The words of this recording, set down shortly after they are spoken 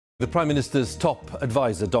The Prime Minister's top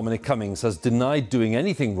advisor, Dominic Cummings, has denied doing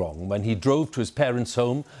anything wrong when he drove to his parents'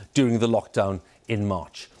 home during the lockdown in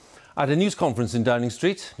March. At a news conference in Downing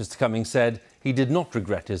Street, Mr Cummings said he did not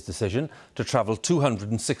regret his decision to travel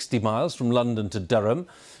 260 miles from London to Durham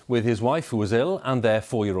with his wife, who was ill, and their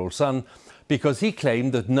 4-year-old son, because he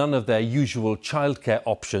claimed that none of their usual childcare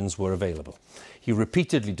options were available. He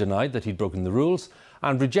repeatedly denied that he'd broken the rules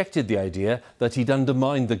and rejected the idea that he'd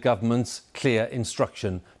undermined the government's clear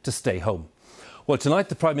instruction to stay home. Well, tonight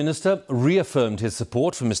the Prime Minister reaffirmed his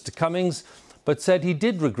support for Mr Cummings, but said he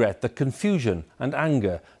did regret the confusion and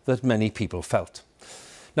anger that many people felt.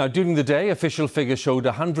 Now, during the day, official figures showed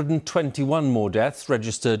 121 more deaths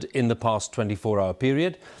registered in the past 24-hour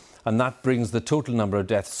period, and that brings the total number of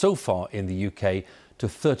deaths so far in the UK to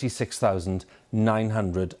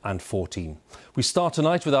 36,914. We start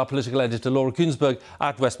tonight with our political editor, Laura Kuenssberg,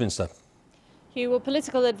 at Westminster. Well,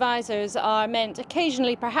 political advisers are meant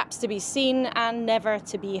occasionally perhaps to be seen and never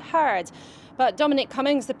to be heard. But Dominic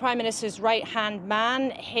Cummings, the Prime Minister's right-hand man,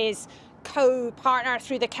 his co-partner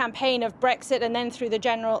through the campaign of Brexit and then through the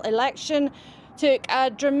general election, took a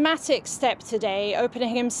dramatic step today,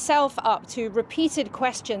 opening himself up to repeated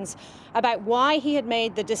questions about why he had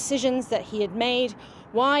made the decisions that he had made,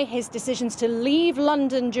 why his decisions to leave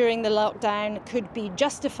London during the lockdown could be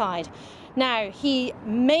justified. Now, he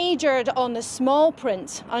majored on the small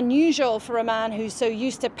print, unusual for a man who's so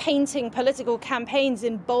used to painting political campaigns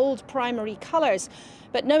in bold primary colours.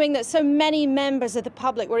 But knowing that so many members of the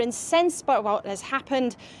public were incensed by what has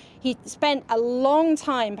happened, he spent a long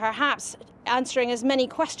time, perhaps answering as many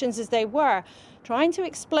questions as they were, trying to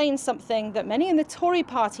explain something that many in the Tory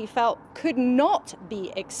party felt could not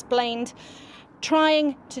be explained,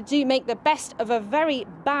 trying to make the best of a very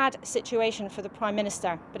bad situation for the Prime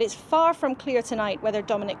Minister. But it's far from clear tonight whether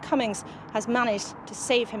Dominic Cummings has managed to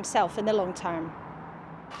save himself in the long term.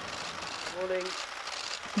 Morning.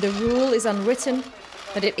 The rule is unwritten,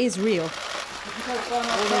 but it is real.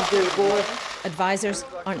 Advisers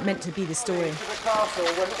aren't meant to be the story.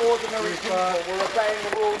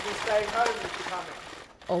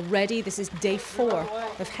 Already, this is day 4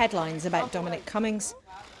 of headlines about Dominic Cummings.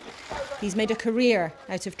 He's made a career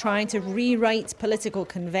out of trying to rewrite political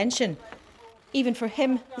convention. Even for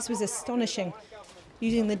him, this was astonishing,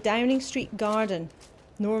 using the Downing Street garden,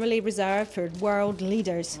 normally reserved for world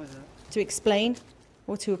leaders, to explain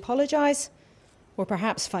or to apologise or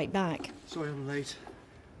perhaps fight back. Sorry I'm late.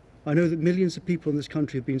 I know that millions of people in this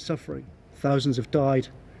country have been suffering. Thousands have died.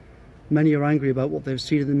 Many are angry about what they've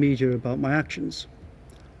seen in the media about my actions.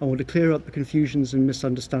 I want to clear up the confusions and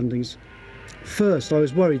misunderstandings. First, I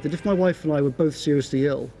was worried that if my wife and I were both seriously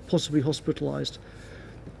ill, possibly hospitalised,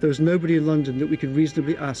 there was nobody in London that we could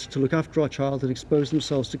reasonably ask to look after our child and expose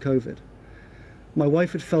themselves to COVID. My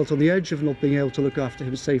wife had felt on the edge of not being able to look after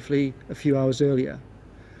him safely a few hours earlier.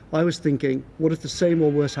 I was thinking, what if the same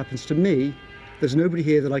or worse happens to me? There's nobody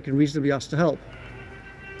here that I can reasonably ask to help.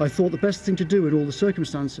 I thought the best thing to do in all the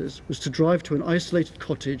circumstances was to drive to an isolated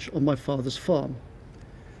cottage on my father's farm.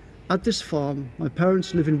 At this farm, my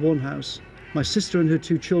parents live in one house, my sister and her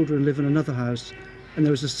 2 children live in another house, and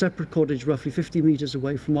there is a separate cottage roughly 50 metres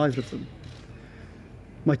away from either of them.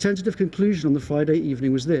 My tentative conclusion on the Friday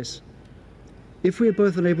evening was this: if we are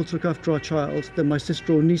both unable to look after our child, then my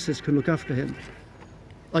sister or nieces can look after him.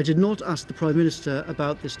 I did not ask the Prime Minister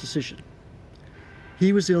about this decision.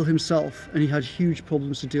 He was ill himself and he had huge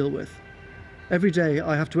problems to deal with. Every day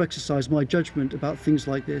I have to exercise my judgment about things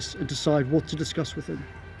like this and decide what to discuss with him.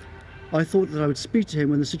 I thought that I would speak to him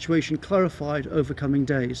when the situation clarified over coming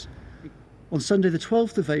days. On Sunday the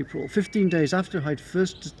 12th of April, 15 days after I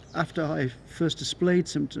first displayed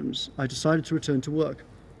symptoms, I decided to return to work.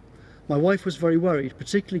 My wife was very worried,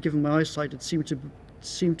 particularly given my eyesight had seemed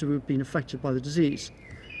to have been affected by the disease.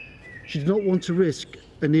 She did not want to risk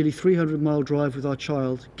a nearly 300-mile drive with our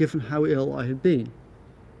child, given how ill I had been.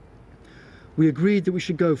 We agreed that we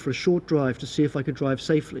should go for a short drive to see if I could drive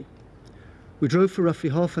safely. We drove for roughly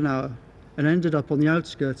half an hour and ended up on the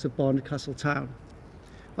outskirts of Barnard Castle town.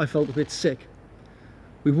 I felt a bit sick.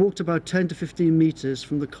 We walked about 10 to 15 metres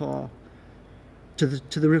from the car to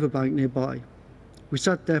the riverbank nearby. We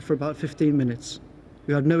sat there for about 15 minutes.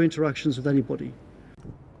 We had no interactions with anybody.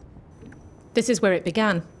 This is where it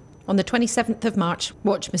began. On the 27th of March,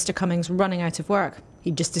 watch Mr Cummings running out of work.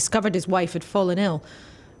 He'd just discovered his wife had fallen ill.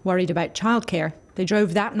 Worried about childcare, they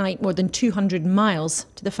drove that night more than 200 miles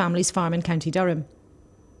to the family's farm in County Durham.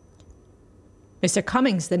 Mr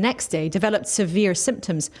Cummings the next day developed severe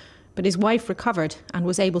symptoms, but his wife recovered and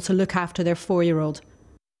was able to look after their 4-year-old.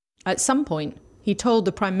 At some point, he told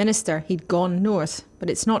the Prime Minister he'd gone north,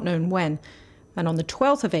 but it's not known when. And on the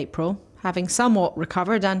 12th of April, Having somewhat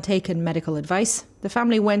recovered and taken medical advice, the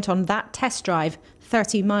family went on that test drive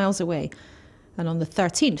 30 miles away. And on the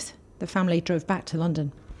 13th, the family drove back to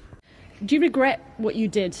London. Do you regret what you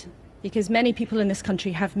did? Because many people in this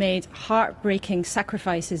country have made heartbreaking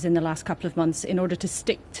sacrifices in the last couple of months in order to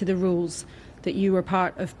stick to the rules that you were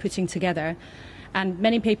part of putting together. And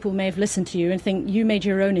many people may have listened to you and think you made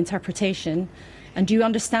your own interpretation. And do you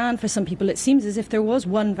understand, for some people, it seems as if there was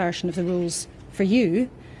one version of the rules for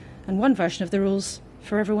you and one version of the rules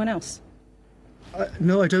for everyone else?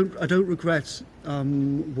 No, I don't regret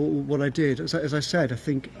what I did. As I said, I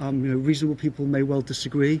think reasonable people may well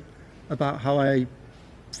disagree about how I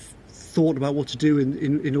thought about what to do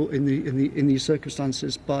in these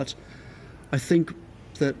circumstances, but I think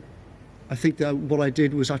that what I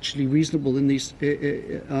did was actually reasonable in these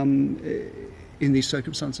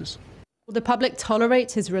circumstances. Will the public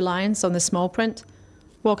tolerate his reliance on the small print?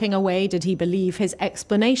 Walking away, did he believe his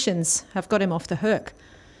explanations have got him off the hook?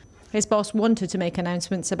 His boss wanted to make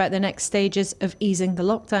announcements about the next stages of easing the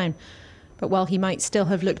lockdown, but while he might still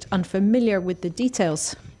have looked unfamiliar with the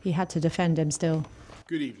details, he had to defend him still.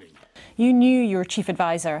 Good evening. You knew your chief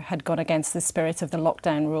advisor had gone against the spirit of the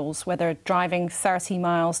lockdown rules, whether driving 30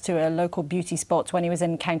 miles to a local beauty spot when he was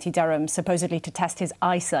in County Durham, supposedly to test his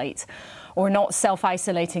eyesight, or not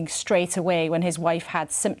self-isolating straight away when his wife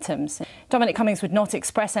had symptoms. Dominic Cummings would not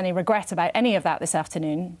express any regret about any of that this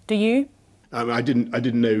afternoon. Do you? I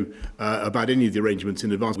didn't know about any of the arrangements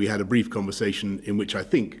in advance. We had a brief conversation in which I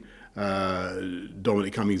think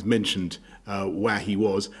Dominic Cummings mentioned where he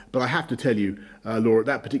was. But I have to tell you, Laura, at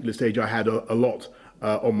that particular stage, I had a lot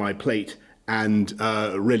on my plate and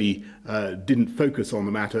really didn't focus on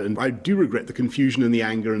the matter. And I do regret the confusion and the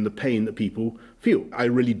anger and the pain that people feel. I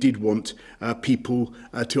really did want people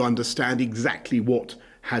to understand exactly what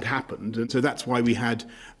had happened. And so that's why we had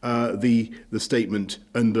the statement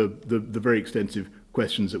and the very extensive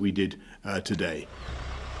questions that we did today.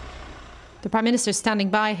 The Prime Minister standing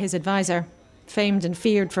by his advisor, famed and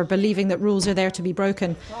feared for believing that rules are there to be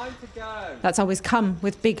broken. Time to go. That's always come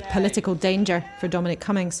with big political danger for Dominic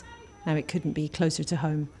Cummings. Now it couldn't be closer to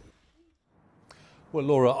home. Well,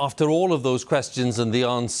 Laura, after all of those questions and the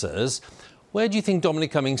answers, where do you think Dominic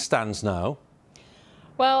Cummings stands now?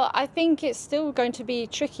 Well, I think it's still going to be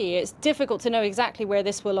tricky. It's difficult to know exactly where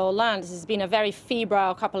this will all land. This has been a very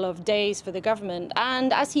febrile couple of days for the government.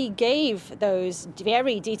 And as he gave those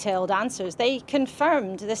very detailed answers, they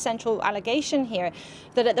confirmed the central allegation here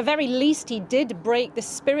that at the very least he did break the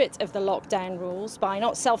spirit of the lockdown rules by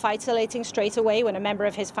not self-isolating straight away when a member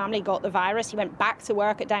of his family got the virus. He went back to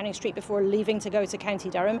work at Downing Street before leaving to go to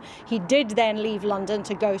County Durham. He did then leave London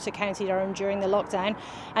to go to County Durham during the lockdown.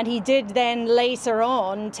 And he did then later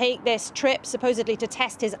on take this trip supposedly to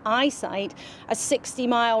test his eyesight, a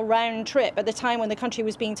 60-mile round trip at the time when the country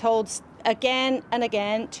was being told again and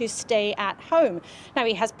again to stay at home. Now,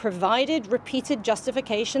 he has provided repeated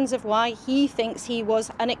justifications of why he thinks he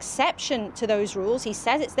was an exception to those rules. He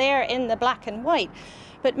says it's there in the black and white.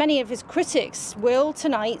 But many of his critics will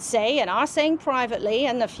tonight say, and are saying privately,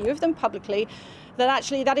 and a few of them publicly, that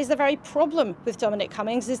actually that is the very problem with Dominic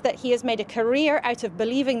Cummings, is that he has made a career out of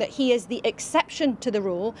believing that he is the exception to the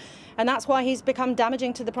rule, and that's why he's become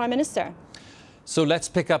damaging to the Prime Minister. So let's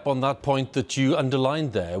pick up on that point that you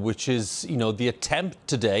underlined there, which is, the attempt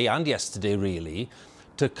today and yesterday, really,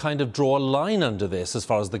 to kind of draw a line under this as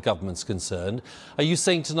far as the government's concerned. Are you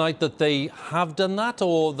saying tonight that they have done that,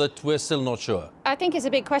 or that we're still not sure? I think it's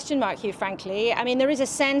a big question mark, Hugh, frankly. I mean, there is a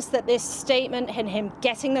sense that this statement and him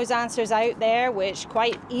getting those answers out there, which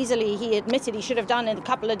quite easily he admitted he should have done a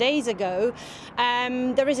couple of days ago,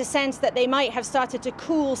 there is a sense that they might have started to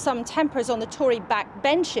cool some tempers on the Tory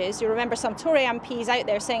backbenches. You remember some Tory MPs out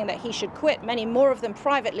there saying that he should quit, many more of them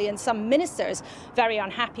privately, and some ministers very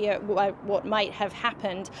unhappy at what might have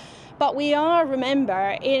happened. But we are,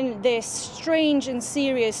 remember, in this strange and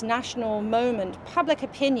serious national moment. Public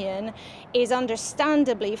opinion is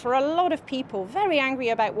understandably, for a lot of people, very angry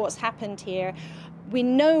about what's happened here. We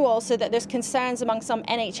know also that there's concerns among some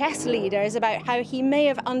NHS leaders about how he may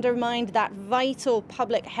have undermined that vital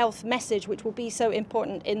public health message, which will be so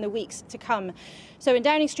important in the weeks to come. So in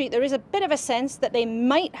Downing Street, there is a bit of a sense that they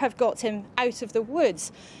might have got him out of the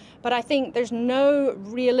woods. But I think there's no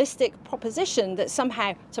realistic proposition that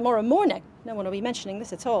somehow tomorrow morning no one will be mentioning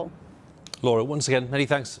this at all. Laura, once again, many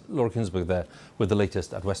thanks. Laura Kinsberg there with the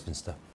latest at Westminster.